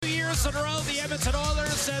years in a row, the Edmonton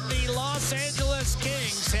Oilers and the Los Angeles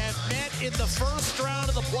Kings have met in the first round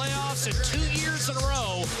of the playoffs, and 2 years in a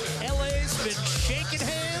row, LA's been shaking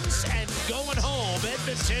hands and going home.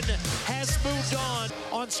 Edmonton has moved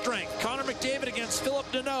on strength. Connor McDavid against Phillip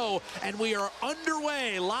Danault, and we are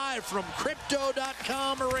underway live from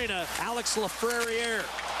Crypto.com Arena. Alex Lafreniere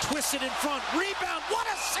twisted in front, rebound, what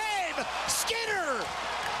a save! Skinner!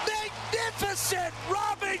 Magnificent!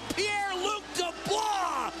 Robbing Pierre-Luc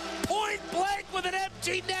Dubois! Point blank with an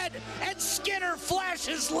empty net, and Skinner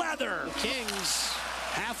flashes leather. Kings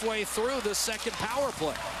halfway through the second power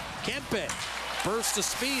play. Kempe burst of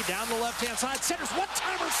speed down the left-hand side. Centers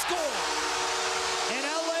one-timer score. And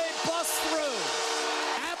LA busts through.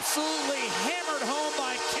 Absolutely hammered home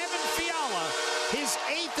by Kevin Fiala. His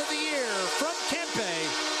 8th of the year from Kempe.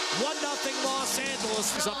 1-0 Los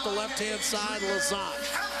Angeles is up the left-hand side. Lizotte.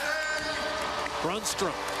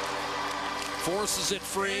 Grundstrom forces it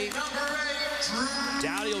free.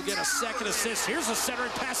 Doughty will get a second assist. Here's a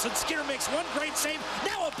centering pass, and Skinner makes one great save.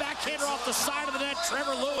 Now a backhander off the side of the net.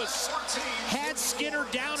 Trevor Lewis had Skinner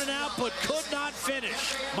down and out, but could not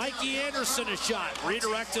finish. Mikey Anderson a shot,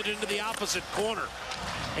 redirected into the opposite corner.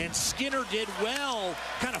 And Skinner did well,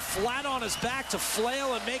 kind of flat on his back to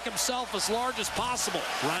flail and make himself as large as possible.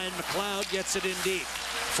 Ryan McLeod gets it in deep.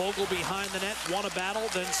 Fogle behind the net, won a battle,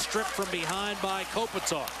 then stripped from behind by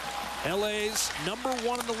Kopitar. LA's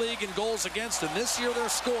 #1 in the league in goals against, and this year they're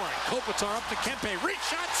scoring. Kopitar up to Kempe, reach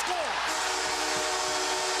shot, score!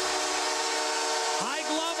 High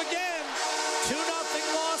glove again,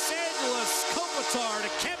 2-0 Los Angeles. Kopitar to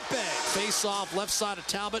Kempe. Face off left side of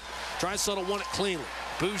Talbot. Draisaitl won it cleanly.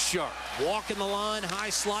 Bouchard walking the line, high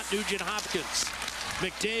slot, Nugent Hopkins.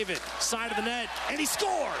 McDavid, side of the net, and he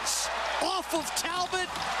scores! Off of Talbot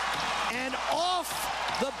and off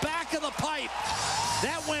the back of the pipe.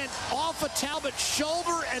 That went off of Talbot's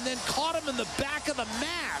shoulder and then caught him in the back of the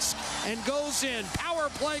mask and goes in. Power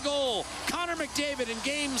play goal. Connor McDavid in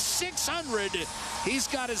game 600. He's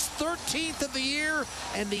got his 13th of the year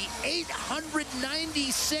and the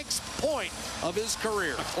 896th point of his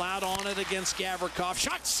career. McLeod on it against Gavrikov.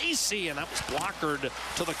 Shot Ceci, and that was blockered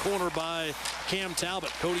to the corner by Cam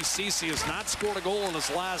Talbot. Cody Ceci has not scored a goal in his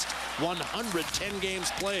last 110 games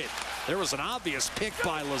played. There was an obvious pick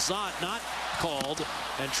by Lizotte, not called,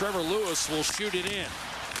 and Trevor Lewis will shoot it in.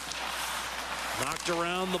 Knocked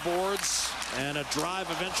around the boards, and a drive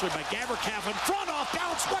eventually by Gavrikov in front, off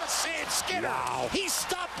balance. What a save, Skinner! Wow. He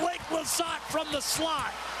stopped Blake Lizotte from the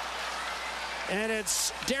slot. And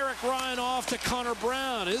it's Derek Ryan off to Connor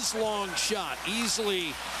Brown. His long shot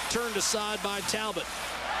easily turned aside by Talbot.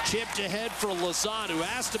 Chipped ahead for Lizotte, who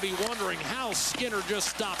has to be wondering how Skinner just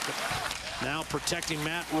stopped him. Now protecting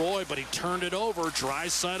Matt Roy, but he turned it over.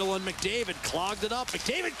 Draisaitl and McDavid clogged it up.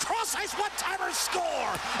 McDavid cross-ice, one-timer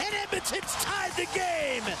score! And Edmonton's tied the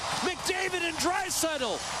game! McDavid and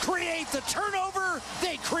Draisaitl create the turnover,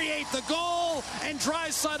 they create the goal, and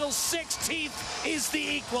Draisaitl's 16th is the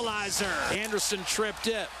equalizer. Anderson tripped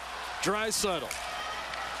it. Draisaitl.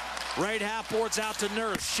 Right half boards out to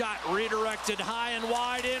Nurse. Shot redirected high and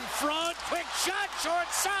wide in front. Quick shot, short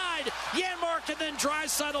side. Janmark and then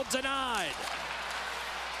Draisaitl denied.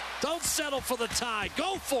 Don't settle for the tie.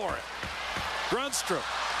 Go for it. Grundstrom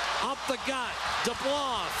up the gut.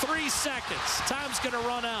 Dubois, 3 seconds. Time's going to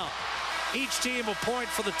run out. Each team a point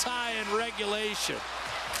for the tie in regulation.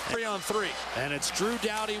 3-on-3. And it's Drew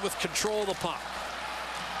Doughty with control of the puck.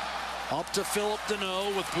 Up to Phillip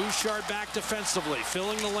Danault with Bouchard back defensively.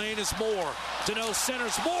 Filling the lane is Moore. Danault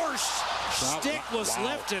centers. Moore's stick was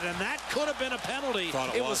lifted, and that could have been a penalty.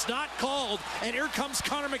 It was not called. And here comes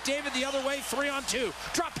Connor McDavid the other way, 3-on-2.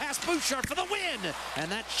 Drop pass Bouchard for the win.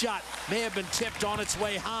 And that shot may have been tipped on its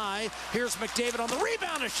way high. Here's McDavid on the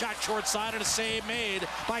rebound. A shot short side and a save made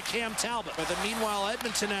by Cam Talbot. But then meanwhile,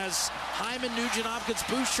 Edmonton has Hyman, Nugent Hopkins,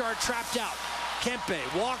 Bouchard trapped out. Kempe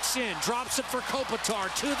walks in, drops it for Kopitar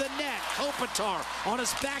to the net. Kopitar on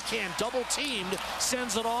his backhand, double teamed,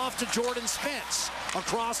 sends it off to Jordan Spence.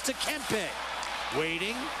 Across to Kempe.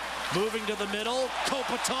 Waiting, moving to the middle.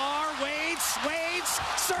 Kopitar waits,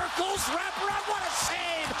 circles, wraparound. What a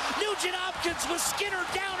save! Nugent Hopkins with Skinner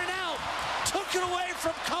down and out. Took it away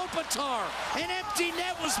from Kopitar. An empty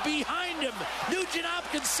net was behind him. Nugent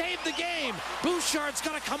Hopkins saved the game. Bouchard's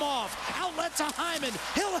going to come off. Outlet to Hyman.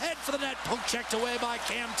 He'll head for the net. Poke checked away by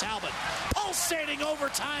Cam Talbot. Pulsating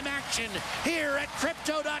overtime action here at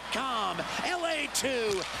Crypto.com. LA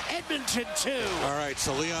 2, Edmonton 2. All right,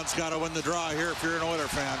 so Leon's got to win the draw here if you're an Oiler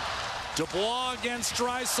fan. Dubois against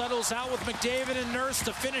Draisaitl's out with McDavid and Nurse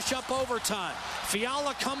to finish up overtime.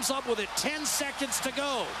 Fiala comes up with it, 10 seconds to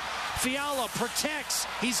go. Fiala protects.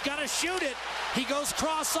 He's got to shoot it. He goes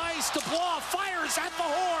cross ice. Dubois fires at the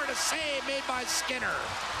horn. A save made by Skinner.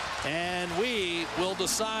 And we will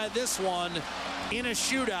decide this one in a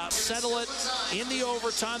shootout. Settle it in the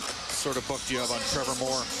overtime. Sort of book do you have on Trevor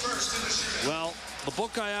Moore? Well, the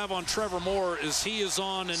book I have on Trevor Moore is he is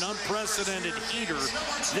on an unprecedented heater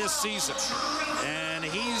this season. And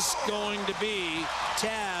he's going to be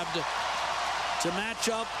tabbed to match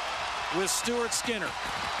up with Stuart Skinner.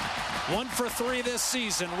 1 for 3 this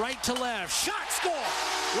season, right to left. Shot score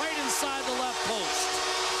right inside the left post.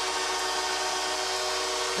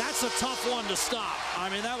 That's a tough one to stop. I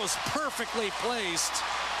mean, that was perfectly placed.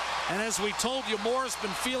 And as we told you, Moore's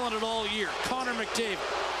been feeling it all year. Connor McDavid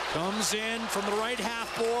comes in from the right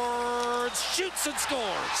half boards, shoots and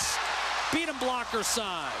scores. Beat him blocker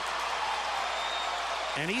side.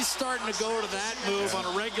 And he's starting to go to that move on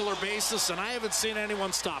a regular basis, and I haven't seen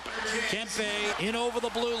anyone stop it. Kempe in over the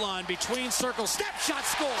blue line, between circles, step shot,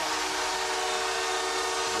 score.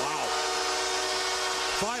 Wow.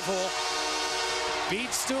 5-hole.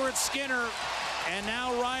 Beat Stuart Skinner, and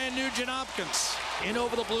now Ryan Nugent-Hopkins. In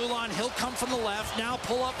over the blue line, he'll come from the left, now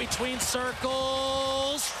pull up between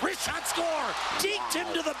circles. Wrist shot, score. Deked him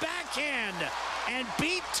to the backhand and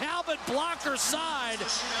beat Talbot blocker side,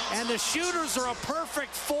 and the shooters are a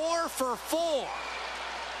perfect 4 for 4.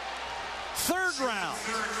 Third round,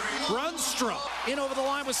 Brunstrom in over the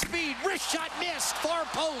line with speed, wrist shot missed, far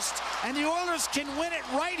post, and the Oilers can win it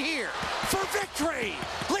right here for victory.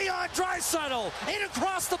 Leon Draisaitl in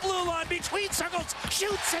across the blue line, between circles,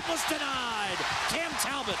 shoots and was denied. Cam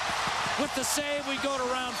Talbot with the save. We go to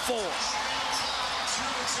round 4.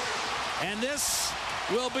 And this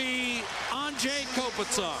will be Anze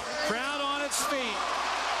Kopitar. Crowd on its feet.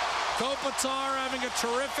 Kopitar having a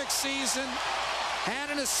terrific season.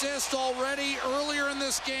 Had an assist already earlier in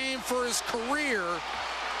this game for his career.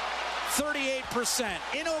 38%.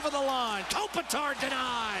 In over the line. Kopitar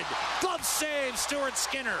denied. Glove save, Stuart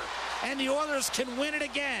Skinner. And the Oilers can win it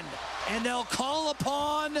again. And they'll call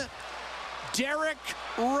upon Derek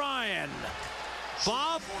Ryan.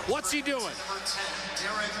 Bob, what's he doing?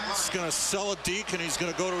 He's going to sell a deke, and he's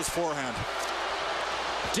going to go to his forehand.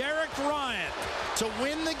 Derek Ryan to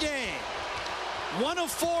win the game. 1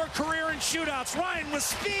 of 4 career in shootouts. Ryan with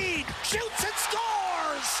speed, shoots and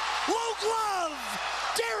scores! Low glove!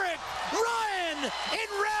 Derek Ryan in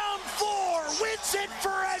round 4 wins it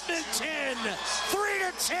for Edmonton.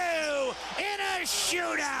 3-2 in a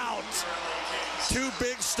shootout. 2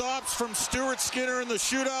 big stops from Stuart Skinner in the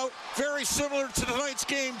shootout. Very similar to tonight's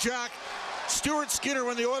game, Jack. Stuart Skinner,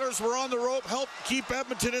 when the Oilers were on the rope, helped keep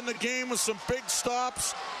Edmonton in the game with some big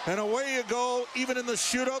stops. And away you go. Even in the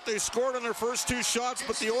shootout, they scored on their first 2 shots,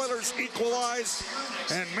 but the Oilers equalized.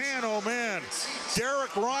 And man, oh man,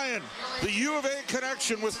 Derek Ryan, the U of A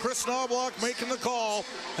connection with Chris Knoblauch making the call.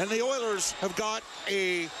 And the Oilers have got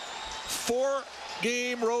a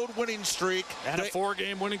 4-game road winning streak. And a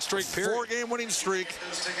 4-game winning streak, period. 4-game winning streak.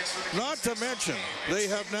 Not to mention, they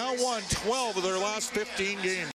have now won 12 of their last 15 games.